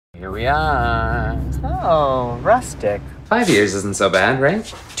Here we are. Oh, rustic. 5 years isn't so bad,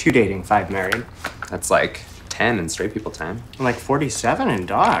 right? 2 dating, 5 married. That's like 10 in straight people time. I'm like 47 in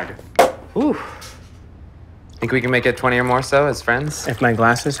dog. Ooh. Think we can make it 20 or more so as friends? If my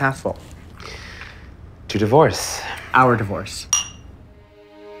glass is half full. To divorce. Our divorce.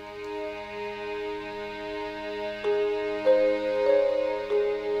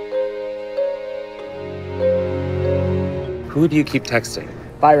 Who do you keep texting?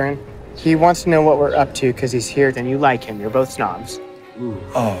 Byron. He wants to know what we're up to because he's here and you like him. You're both snobs. Ooh.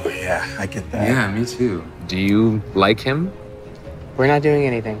 Oh, yeah, I get that. Yeah, me too. Do you like him? We're not doing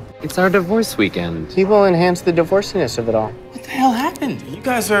anything. It's our divorce weekend. He will enhance the divorciness of it all. What the hell happened? You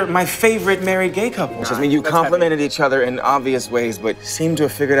guys are my favorite married gay couple. I mean, you complimented each other in obvious ways, but seem to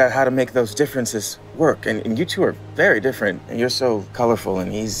have figured out how to make those differences work. And you two are very different. And you're so colorful,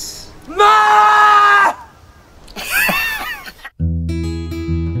 and he's... No!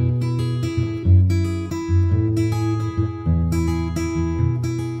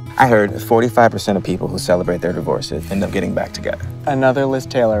 I heard 45% of people who celebrate their divorces end up getting back together. Another Liz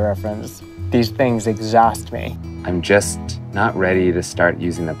Taylor reference. These things exhaust me. I'm just not ready to start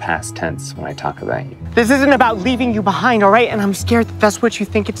using the past tense when I talk about you. This isn't about leaving you behind, all right? And I'm scared that that's what you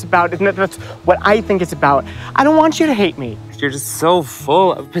think it's about, and that's what I think it's about. I don't want you to hate me. You're just so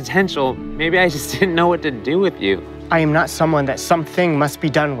full of potential. Maybe I just didn't know what to do with you. I am not someone that something must be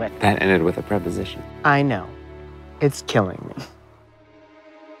done with. That ended with a preposition. I know. It's killing me.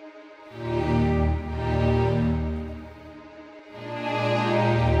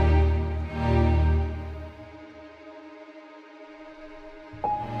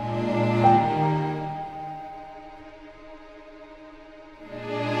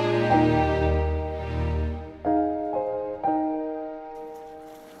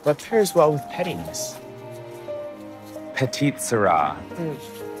 What pairs well with pettiness? Petite Syrah.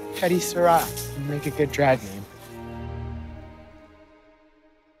 Petty Syrah. Make a good drag name.